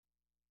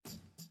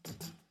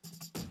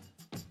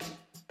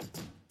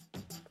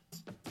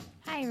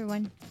Hi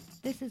everyone,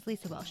 this is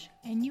Lisa Welsh,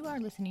 and you are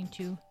listening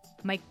to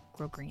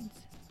Microgreens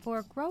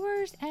for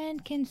growers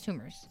and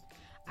consumers.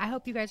 I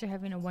hope you guys are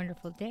having a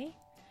wonderful day,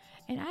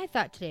 and I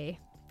thought today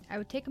I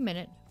would take a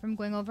minute from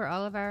going over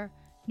all of our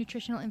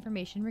nutritional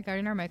information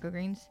regarding our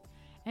microgreens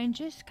and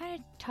just kind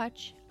of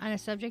touch on a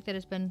subject that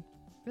has been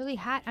really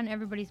hot on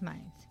everybody's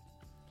minds.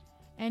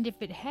 And if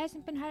it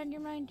hasn't been hot on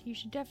your mind, you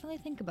should definitely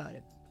think about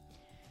it.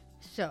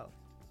 So,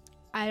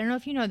 I don't know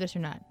if you know this or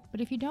not, but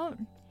if you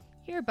don't,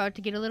 you're about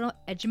to get a little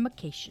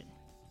edumacation.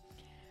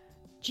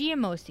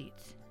 GMO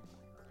seeds,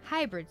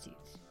 hybrid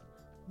seeds.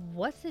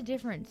 What's the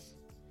difference?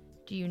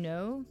 Do you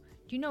know?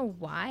 Do you know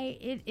why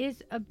it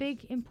is a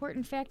big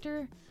important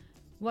factor?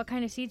 What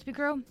kind of seeds we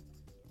grow?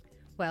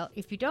 Well,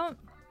 if you don't,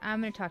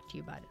 I'm going to talk to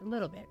you about it a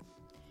little bit.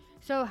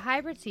 So,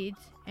 hybrid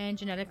seeds and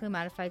genetically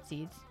modified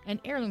seeds and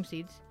heirloom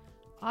seeds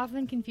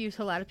often confuse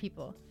a lot of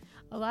people.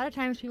 A lot of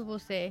times people will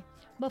say,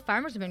 well,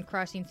 farmers have been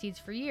crossing seeds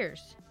for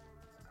years.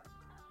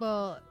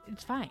 Well,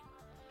 it's fine.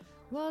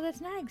 Well,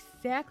 that's not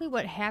exactly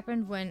what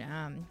happened when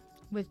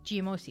with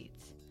GMO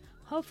seeds.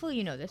 Hopefully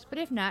you know this, but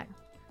if not,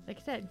 like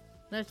I said,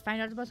 let's find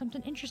out about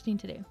something interesting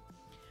today.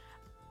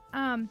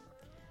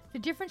 The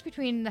difference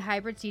between the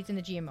hybrid seeds and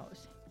the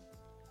GMOs.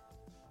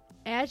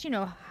 As you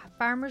know,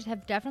 farmers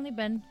have definitely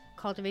been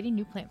cultivating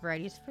new plant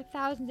varieties for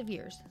thousands of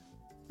years.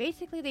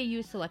 Basically, they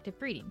use selective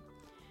breeding.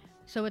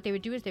 So what they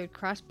would do is they would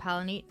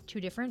cross-pollinate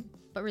two different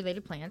but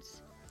related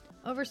plants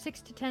over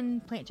 6 to 10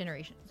 plant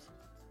generations,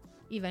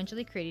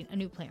 eventually creating a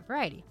new plant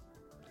variety.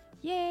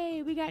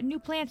 Yay, we got new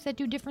plants that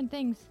do different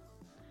things.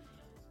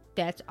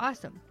 That's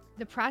awesome.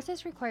 The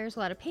process requires a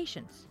lot of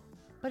patience,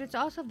 but it's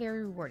also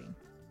very rewarding.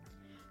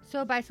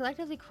 So by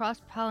selectively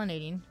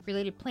cross-pollinating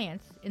related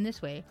plants in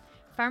this way,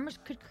 farmers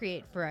could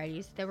create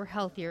varieties that were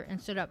healthier and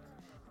stood up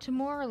to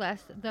more or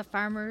less the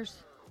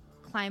farmers'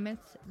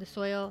 climates, the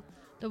soil,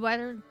 the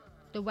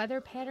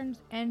weather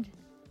patterns, and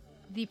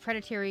the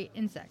predatory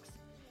insects,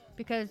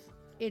 because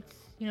it's,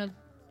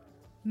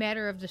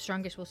 matter of the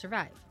strongest will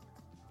survive.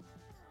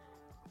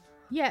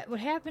 Yet, what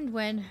happened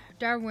when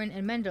Darwin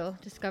and Mendel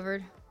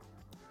discovered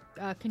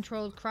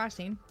controlled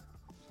crossing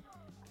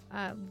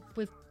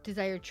with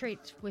desired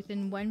traits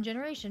within one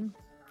generation,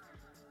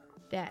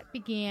 that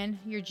began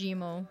your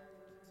GMO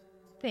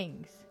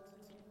things,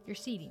 your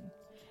seeding,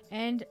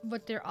 and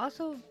what they're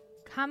also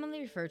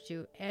commonly referred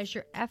to as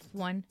your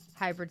F1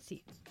 hybrid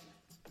seed.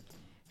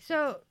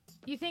 So,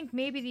 you think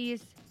maybe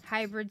these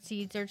hybrid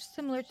seeds are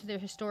similar to their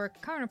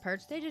historic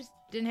counterparts, they just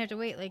didn't have to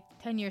wait like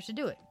 10 years to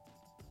do it,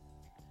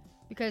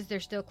 because they're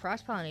still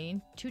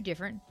cross-pollinating two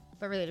different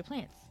but related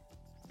plants.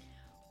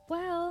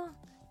 Well,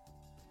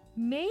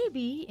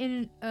 maybe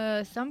in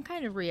some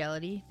kind of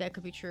reality that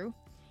could be true,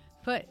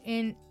 but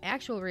in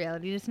actual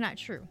reality that's not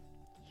true.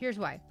 Here's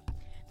why.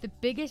 The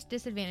biggest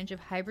disadvantage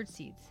of hybrid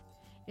seeds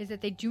is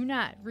that they do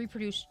not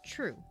reproduce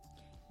true,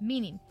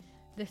 meaning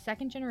the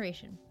second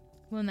generation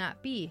will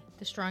not be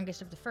the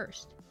strongest of the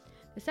first.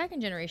 The second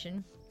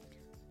generation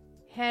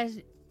has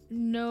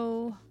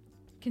no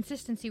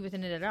consistency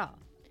within it at all.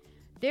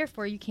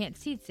 Therefore, you can't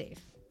seed save.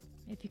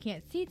 If you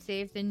can't seed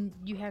save, then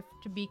you have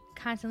to be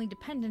constantly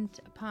dependent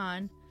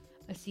upon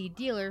a seed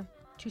dealer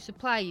to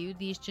supply you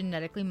these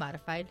genetically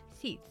modified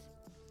seeds.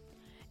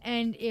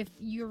 And if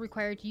you're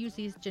required to use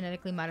these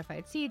genetically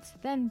modified seeds,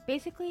 then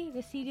basically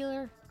the seed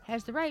dealer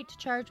has the right to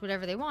charge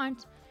whatever they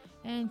want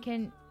and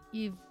can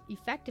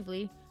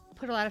effectively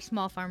put a lot of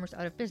small farmers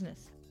out of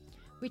business,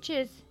 which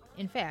is,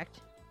 in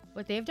fact,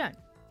 what they have done.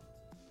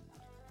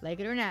 Like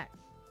it or not.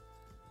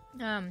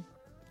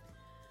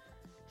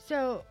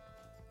 So,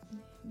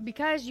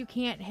 because you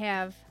can't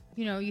have,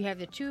 you have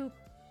the two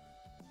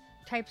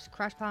types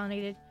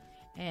cross-pollinated,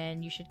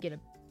 and you should get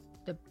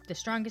the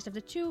strongest of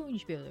the two, and you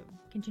should be able to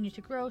continue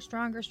to grow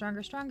stronger,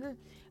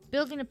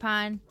 building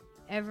upon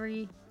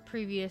every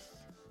previous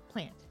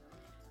plant.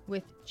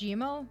 With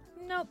GMO,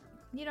 nope,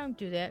 you don't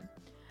do that.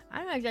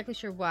 I'm not exactly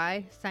sure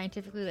why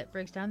scientifically that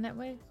breaks down that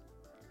way,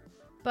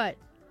 but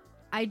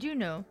I do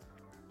know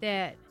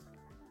that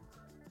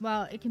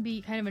while it can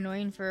be kind of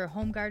annoying for a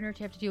home gardener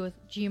to have to deal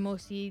with GMO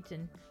seeds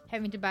and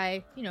having to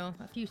buy,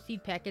 a few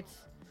seed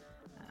packets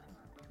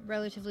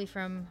relatively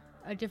from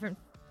a different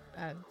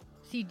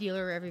seed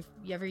dealer every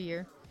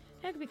year,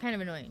 that could be kind of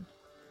annoying.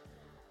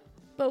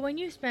 But when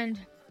you spend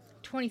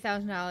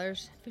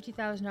 $20,000,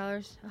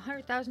 $50,000,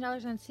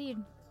 $100,000 on seed,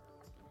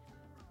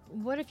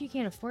 what if you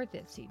can't afford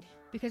that seed?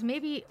 Because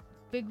maybe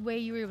big way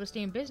you were able to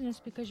stay in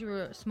business because you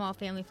were a small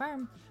family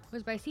farm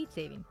was by seed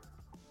saving.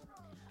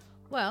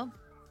 Well,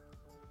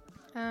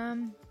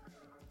 that's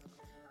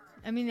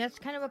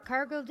kind of what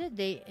Cargill did.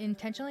 They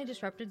intentionally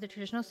disrupted the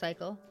traditional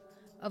cycle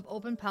of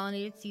open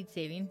pollinated seed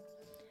saving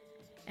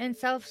and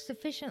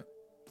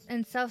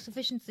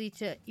self-sufficiency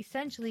to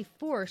essentially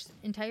force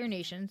entire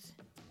nations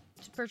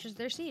to purchase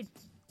their seed.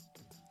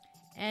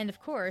 And of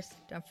course,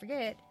 don't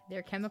forget, there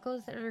are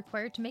chemicals that are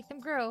required to make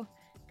them grow,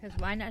 because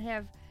why not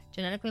have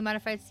genetically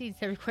modified seeds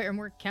that require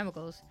more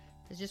chemicals?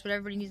 It's just what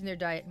everybody needs in their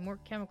diet, more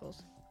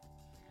chemicals.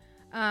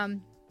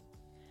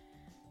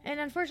 And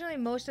unfortunately,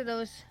 most of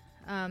those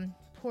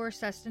poor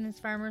sustenance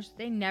farmers,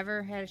 they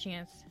never had a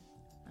chance.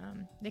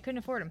 They couldn't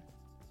afford them,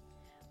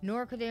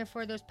 nor could they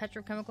afford those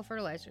petrochemical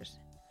fertilizers.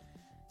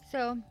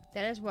 So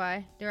that is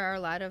why there are a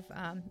lot of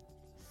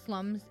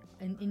slums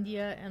in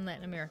India and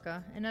Latin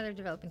America and other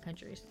developing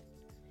countries.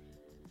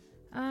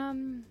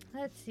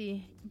 Let's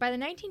see. By the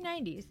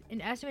 1990s,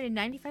 an estimated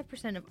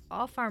 95% of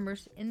all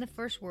farmers in the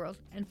first world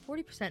and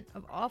 40%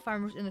 of all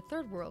farmers in the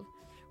third world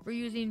were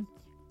using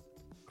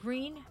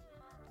Green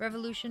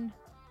Revolution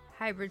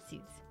hybrid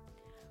seeds,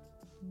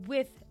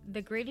 with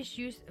the greatest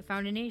use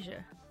found in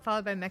Asia,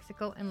 followed by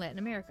Mexico and Latin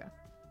America.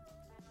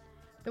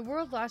 The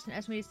world lost an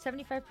estimated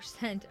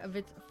 75% of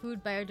its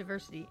food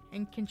biodiversity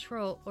and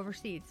control over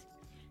seeds,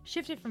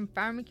 shifted from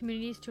farming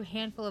communities to a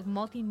handful of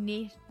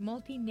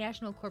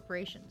multinational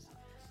corporations.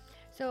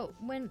 So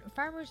when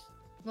farmers,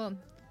 well,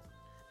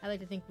 I like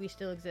to think we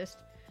still exist.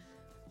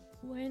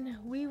 When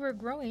we were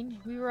growing,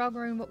 we were all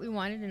growing what we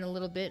wanted and a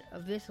little bit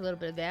of this, a little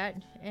bit of that,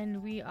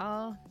 and we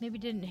all maybe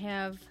didn't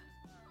have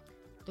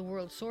the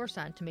world source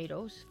on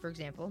tomatoes, for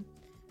example,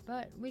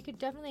 but we could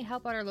definitely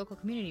help out our local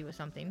community with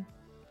something.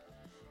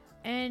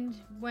 And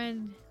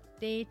when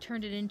they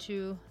turned it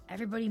into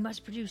everybody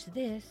must produce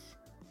this,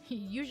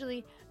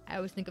 usually I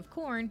always think of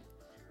corn,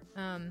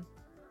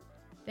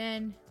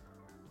 then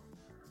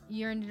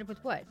you ended up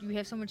with what? You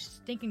have so much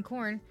stinking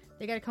corn,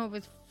 they got to come up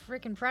with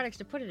freaking products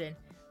to put it in.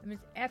 I mean,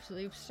 it's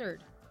absolutely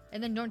absurd.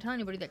 And then don't tell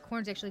anybody that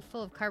corn's actually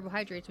full of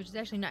carbohydrates, which is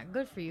actually not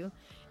good for you,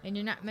 and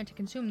you're not meant to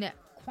consume that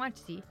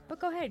quantity. But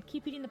go ahead,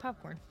 keep eating the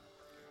popcorn.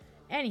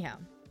 Anyhow,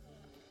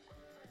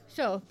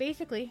 so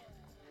basically,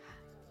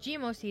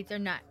 GMO seeds are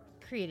not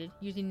created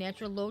using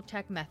natural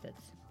low-tech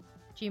methods.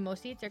 GMO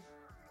seeds are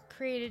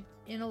created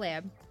in a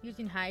lab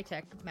using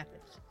high-tech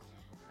methods.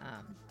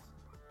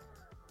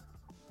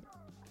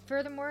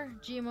 Furthermore,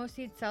 GMO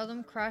seeds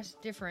seldom cross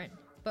different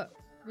but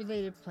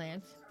related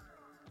plants.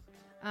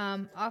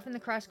 Often the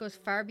cross goes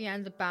far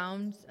beyond the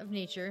bounds of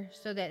nature,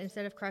 so that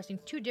instead of crossing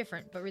two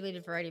different but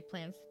related variety of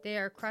plants, they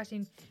are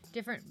crossing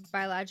different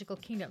biological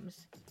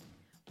kingdoms,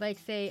 like,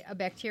 say, a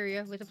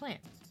bacteria with a plant.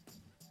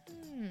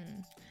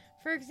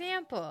 For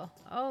example,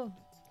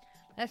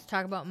 let's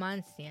talk about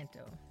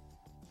Monsanto.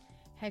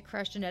 Had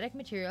crushed genetic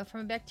material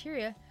from a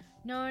bacteria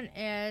known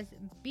as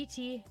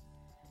Bt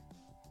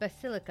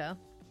Basilica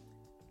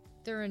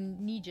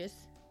thuringiensis,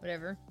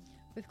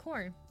 with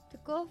corn. The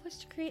goal was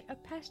to create a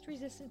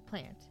pest-resistant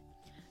plant.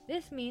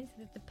 This means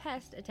that the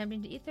pest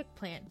attempting to eat the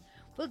plant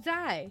will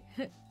die,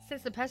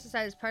 since the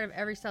pesticide is part of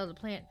every cell of the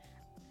plant.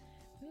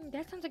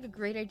 That sounds like a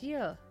great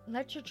idea.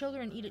 Let your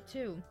children eat it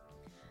too.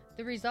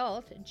 The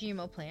result,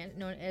 GMO plant,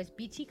 known as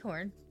Bt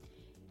corn,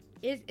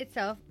 is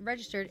itself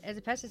registered as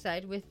a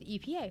pesticide with the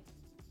EPA,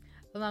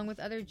 along with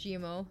other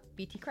GMO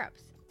Bt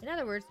crops. In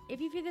other words, if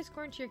you feed this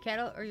corn to your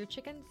cattle or your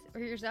chickens or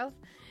yourself,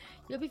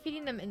 you'll be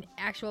feeding them an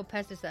actual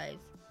pesticides,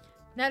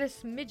 not a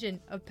smidgen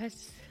of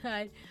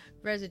pesticide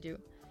residue.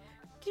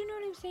 Do you know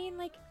what I'm saying?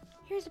 Like,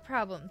 here's the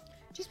problem.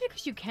 Just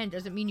because you can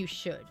doesn't mean you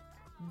should.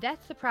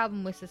 That's the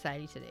problem with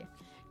society today.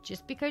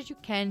 Just because you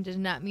can does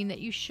not mean that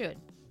you should.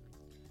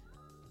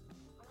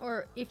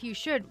 Or if you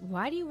should,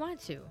 why do you want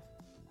to?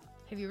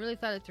 Have you really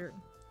thought it through?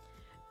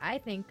 I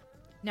think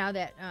now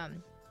that,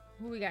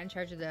 who we got in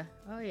charge of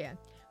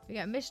we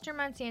got Mr.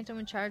 Monsanto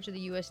in charge of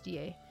the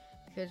USDA,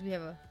 because we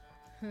have a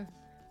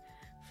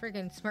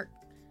friggin' smart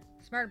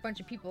bunch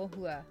of people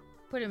who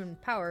put him in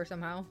power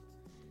somehow.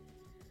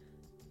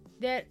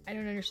 That I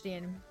don't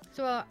understand.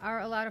 So are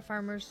a lot of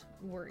farmers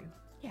worried?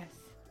 Yes.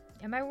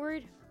 Am I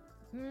worried?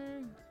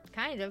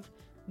 Kind of.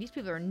 These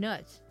people are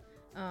nuts.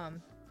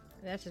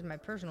 That's just my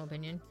personal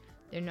opinion.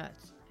 They're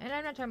nuts. And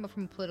I'm not talking about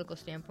from a political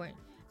standpoint.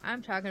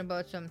 I'm talking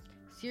about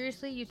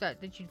seriously, you thought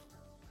that you'd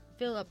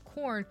fill up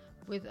corn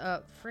with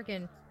a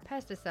freaking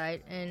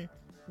pesticide, and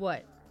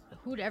what?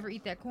 Who'd ever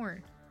eat that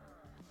corn?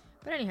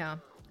 But anyhow,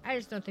 I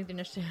just don't think they're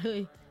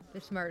necessarily the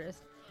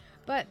smartest.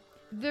 But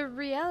the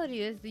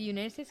reality is the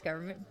United States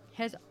government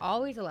has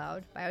always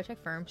allowed biotech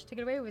firms to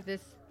get away with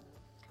this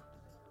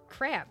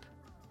crap,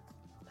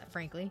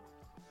 frankly,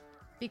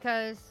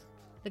 because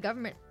the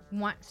government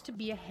wants to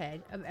be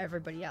ahead of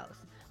everybody else.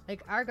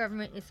 Like, our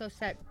government is so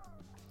set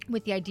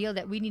with the ideal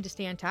that we need to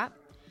stay on top.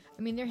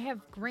 I mean, they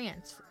have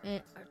grants,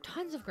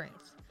 tons of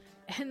grants.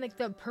 And, like,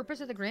 the purpose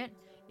of the grant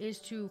is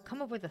to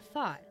come up with a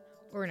thought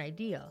or an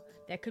ideal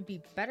that could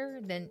be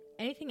better than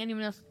anything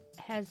anyone else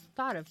has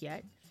thought of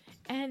yet.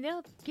 And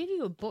they'll give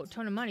you a boat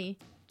ton of money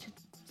to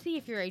see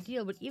if your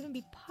ideal would even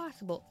be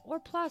possible or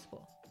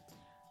plausible.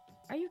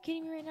 Are you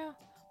kidding me right now?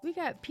 We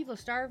got people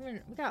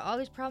starving. We got all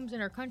these problems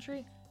in our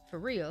country, for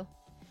real.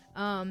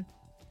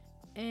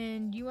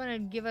 And you want to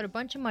give out a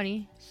bunch of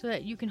money so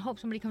that you can hope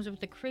somebody comes up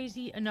with a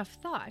crazy enough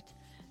thought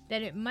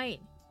that it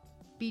might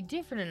be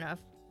different enough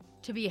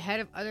to be ahead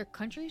of other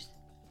countries?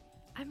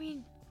 I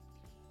mean,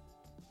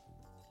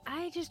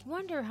 I just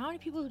wonder how many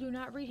people who do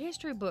not read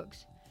history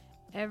books.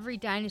 Every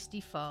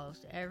dynasty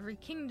falls. Every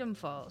kingdom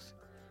falls.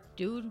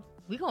 Dude,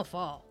 we gonna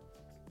fall.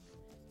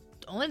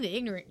 Only the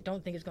ignorant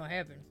don't think it's gonna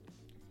happen,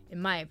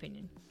 in my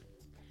opinion.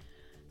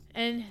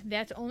 And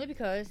that's only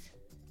because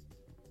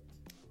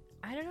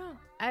I don't know.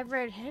 I've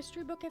read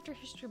history book after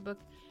history book,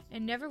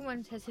 and never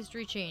once has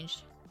history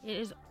changed. It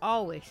is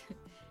always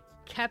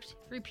kept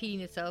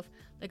repeating itself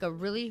like a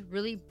really,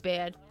 really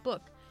bad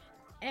book.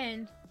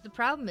 And the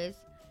problem is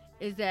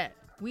that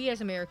we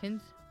as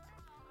Americans,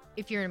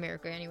 if you're in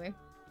America anyway,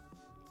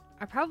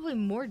 are probably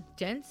more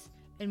dense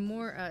and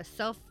more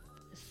self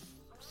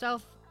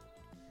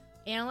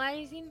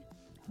analyzing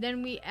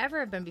than we ever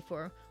have been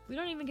before. We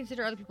don't even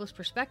consider other people's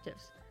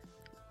perspectives,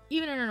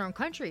 even in our own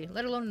country,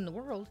 let alone in the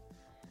world.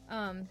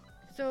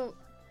 So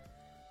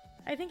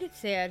I think it's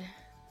sad,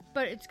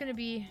 but it's going to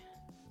be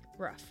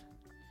rough.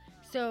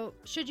 So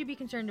should you be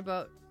concerned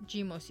about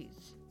GMO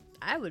seeds?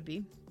 I would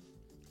be.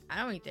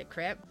 I don't eat that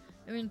crap.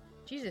 I mean,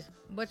 Jesus,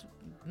 what's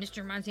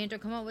Mr. Monsanto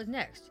come out with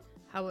next?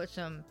 How about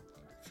some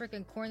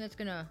freaking corn that's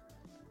gonna,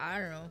 I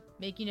don't know,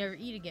 make you never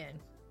eat again?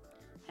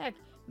 Heck,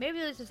 maybe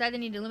they decide they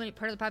need to eliminate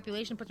part of the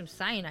population and put some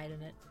cyanide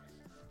in it.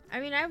 I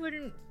mean, I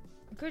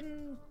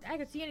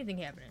could see anything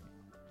happening.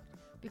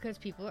 Because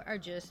people are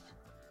just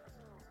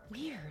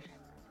weird.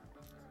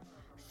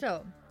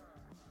 So,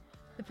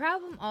 the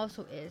problem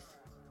also is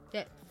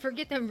that,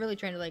 forget them really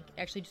trying to, like,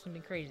 actually do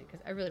something crazy, because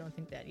I really don't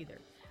think that either.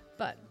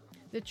 But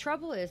the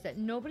trouble is that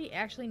nobody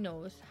actually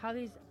knows how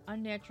these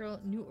unnatural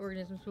new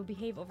organisms will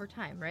behave over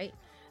time, right?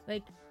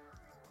 Like,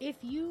 if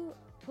you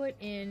put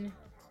in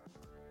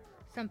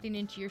something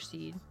into your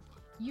seed,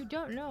 you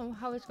don't know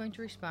how it's going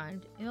to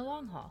respond in the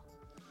long haul.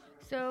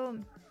 So,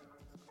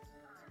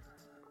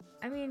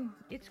 I mean,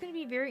 it's going to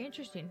be very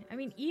interesting. I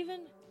mean,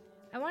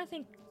 I want to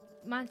think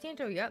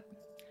Monsanto,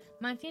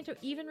 Monsanto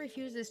even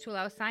refuses to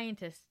allow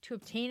scientists to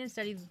obtain and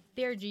study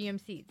their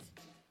GM seeds.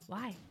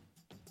 Why?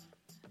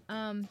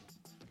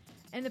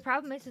 And the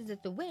problem is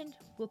that the wind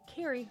will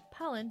carry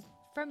pollen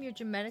from your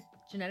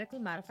genetically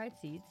modified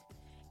seeds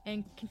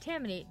and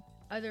contaminate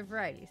other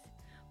varieties.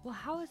 Well,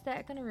 how is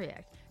that going to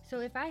react?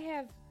 So if I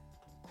have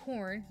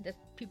corn that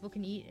people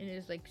can eat and it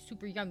is like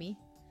super yummy,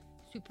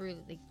 super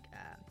like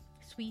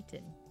sweet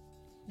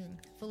and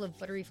full of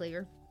buttery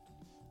flavor,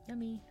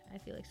 yummy. I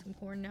feel like some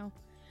corn now.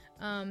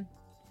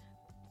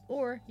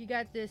 Or you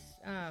got this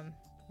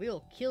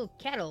we'll kill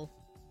cattle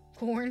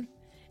corn,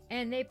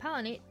 and they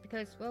pollinate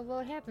because well,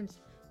 what happens?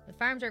 The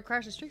farms are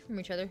across the street from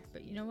each other,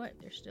 but you know what?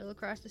 They're still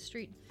across the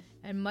street.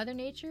 And Mother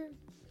Nature,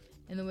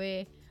 and the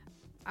way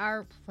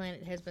our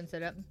planet has been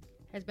set up,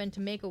 has been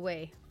to make a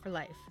way for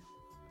life.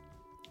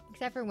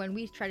 Except for when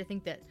we try to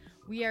think that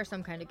we are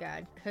some kind of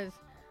God, because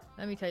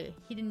let me tell you,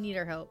 he didn't need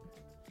our help,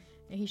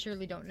 and he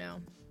surely don't now.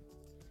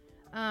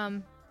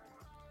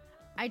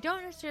 I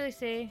don't necessarily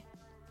say,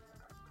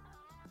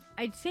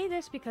 I'd say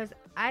this because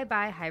I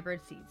buy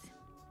hybrid seeds.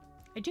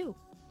 I do,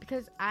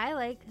 because I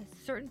like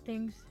certain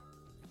things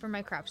for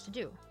my crops to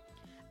do.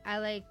 I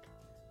like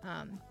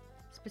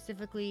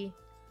specifically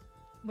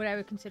what I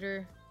would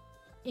consider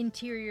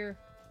interior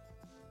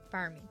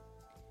farming.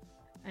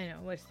 I know,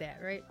 what's that,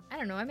 right? I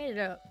don't know, I made it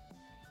up.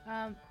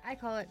 I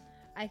call it,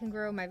 I can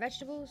grow my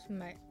vegetables,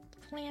 my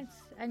plants,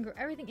 I can grow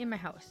everything in my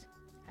house.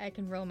 I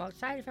can grow them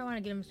outside if I want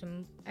to give them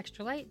some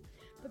extra light,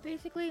 but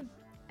basically,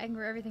 I can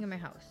grow everything in my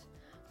house.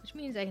 Which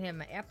means I can have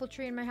my apple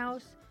tree in my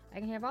house, I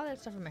can have all that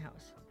stuff in my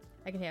house.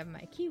 I can have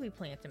my kiwi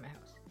plants in my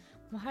house.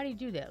 Well, how do you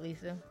do that,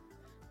 Lisa?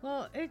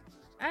 Well,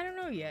 I don't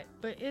know yet,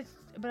 but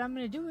I'm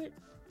gonna do it.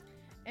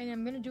 And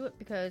I'm gonna do it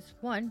because,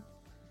 one,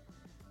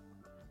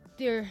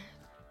 they're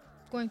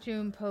going to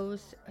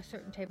impose a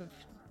certain type of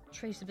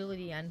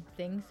traceability on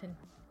things, and,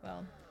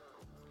 well,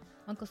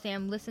 Uncle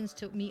Sam listens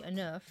to me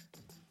enough.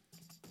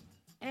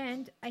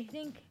 And I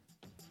think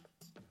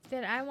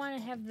that I want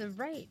to have the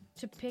right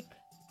to pick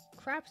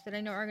crops that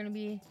I know are going to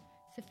be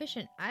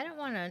sufficient. I don't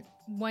want to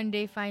one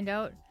day find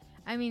out.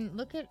 I mean,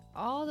 look at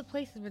all the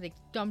places where they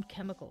dumped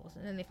chemicals,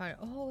 and then they find out,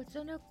 oh, it's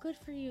so not good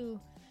for you.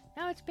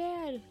 Now it's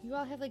bad. You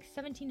all have like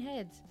 17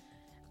 heads.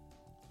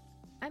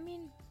 I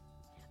mean,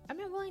 I'm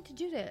not willing to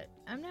do that.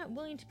 I'm not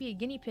willing to be a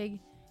guinea pig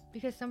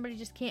because somebody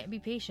just can't be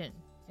patient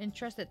and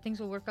trust that things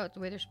will work out the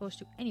way they're supposed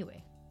to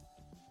anyway.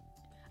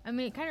 I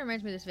mean, it kind of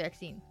reminds me of this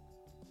vaccine.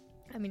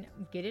 I mean,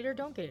 get it or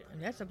don't get it,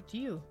 and that's up to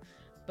you.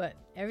 But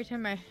every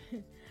time I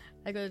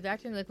go to the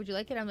doctor and they're like, would you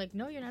like it? I'm like,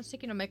 no, you're not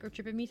sticking a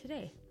microchip in me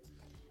today.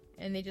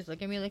 And they just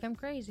look at me like I'm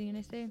crazy, and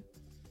I say,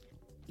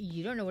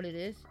 you don't know what it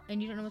is,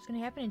 and you don't know what's going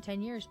to happen in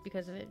 10 years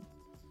because of it.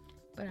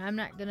 But I'm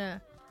not going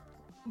to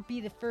be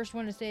the first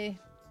one to say,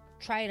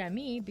 try it on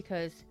me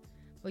because,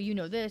 well, you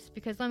know this.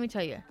 Because let me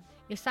tell you,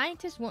 if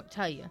scientists won't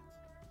tell you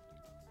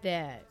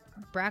that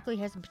broccoli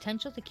has the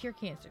potential to cure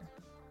cancer,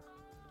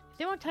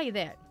 they won't tell you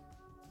that.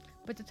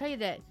 But to tell you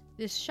that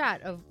this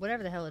shot of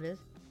whatever the hell it is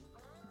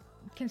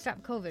can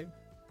stop COVID,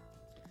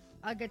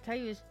 all I gotta tell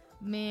you is,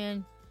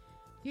 man,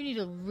 you need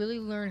to really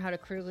learn how to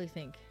critically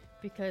think,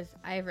 because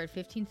I have read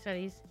 15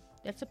 studies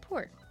that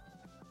support,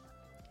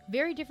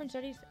 very different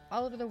studies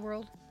all over the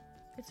world,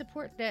 that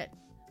support that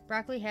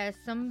broccoli has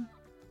some,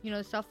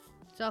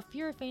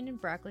 sulforaphane in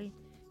broccoli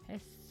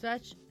has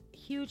such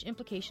huge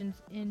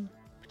implications in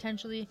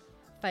potentially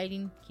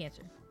fighting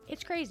cancer.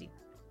 It's crazy,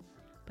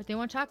 but they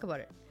won't talk about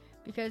it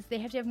because they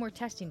have to have more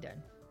testing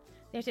done.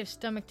 They have to have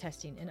stomach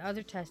testing and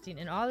other testing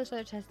and all this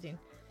other testing.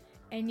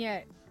 And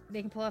yet,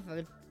 they can pull off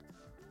a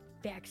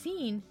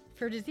vaccine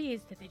for a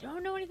disease that they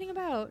don't know anything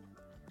about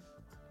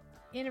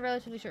in a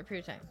relatively short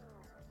period of time.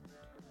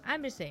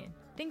 I'm just saying,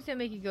 things that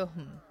make you go,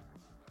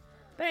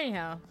 But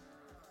anyhow,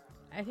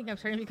 I think I'm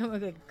starting to become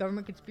like a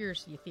government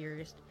conspiracy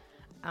theorist.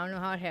 I don't know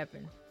how it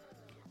happened.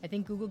 I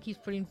think Google keeps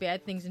putting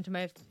bad things into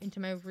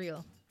my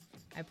reel.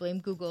 I blame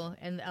Google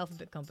and the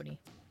Alphabet Company.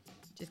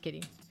 Just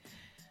kidding.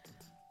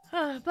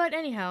 But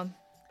anyhow,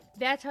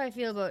 that's how I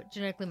feel about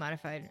genetically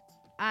modified.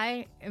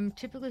 I am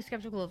typically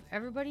skeptical of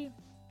everybody,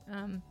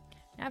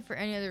 not for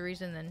any other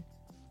reason than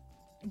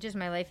just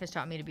my life has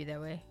taught me to be that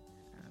way.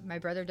 My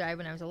brother died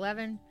when I was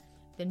 11.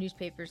 The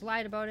newspapers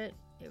lied about it.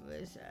 It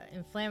was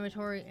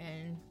inflammatory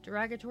and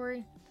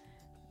derogatory.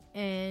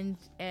 And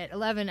at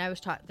 11, I was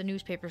taught the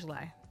newspapers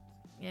lie.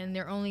 And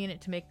they're only in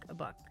it to make a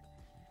buck.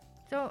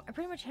 So I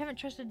pretty much haven't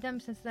trusted them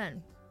since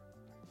then.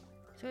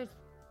 So it's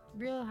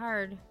real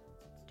hard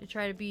to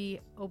try to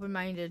be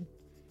open-minded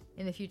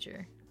in the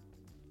future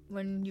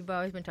when you've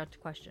always been taught to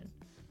question.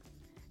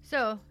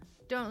 So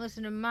don't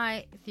listen to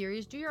my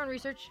theories. Do your own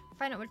research.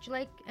 Find out what you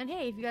like. And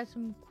hey, if you got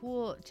some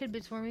cool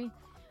tidbits for me,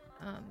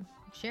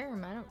 share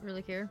them. I don't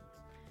really care.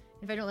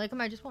 If I don't like them,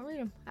 I just won't read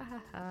them. Ha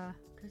ha ha.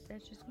 Because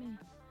that's just me.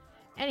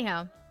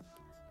 Anyhow,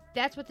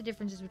 that's what the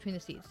difference is between the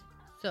seeds.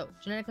 So,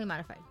 genetically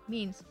modified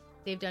means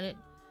they've done it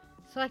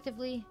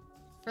selectively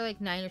for like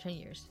 9 or 10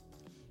 years.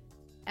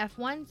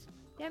 F1s,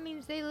 that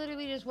means they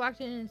literally just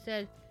walked in and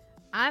said,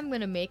 I'm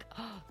going to make,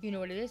 you know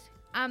what it is?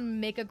 I'm going to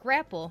make a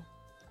grapple.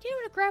 Do you know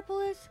what a grapple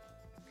is?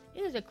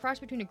 It is a cross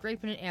between a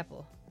grape and an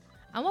apple.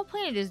 On what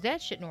planet is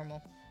that shit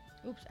normal?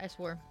 Oops, I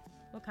swore.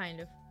 What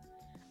kind of?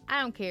 I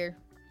don't care.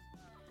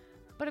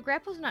 But a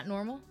grapple's not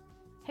normal.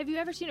 Have you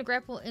ever seen a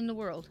grapple in the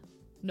world?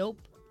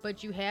 Nope.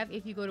 But you have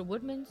if you go to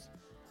Woodman's.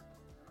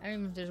 I don't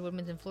even know if there's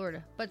Woodman's in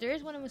Florida. But there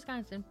is one in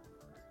Wisconsin.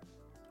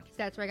 Because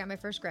that's where I got my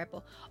first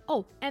grapple.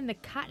 Oh, and the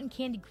cotton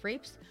candy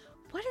grapes?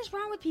 What is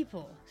wrong with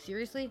people?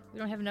 Seriously? We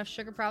don't have enough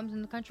sugar problems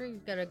in the country?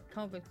 We've got to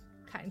come up with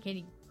cotton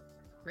candy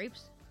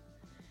grapes?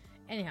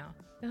 Anyhow,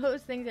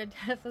 those things are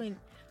definitely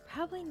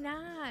probably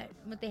not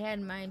what they had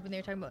in mind when they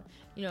were talking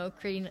about,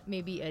 creating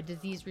maybe a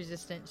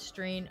disease-resistant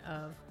strain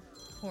of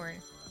corn.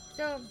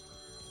 So,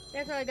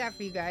 that's all I got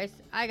for you guys.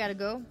 I gotta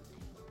go.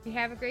 You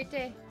have a great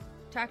day.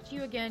 Talk to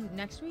you again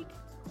next week.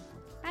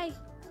 Bye.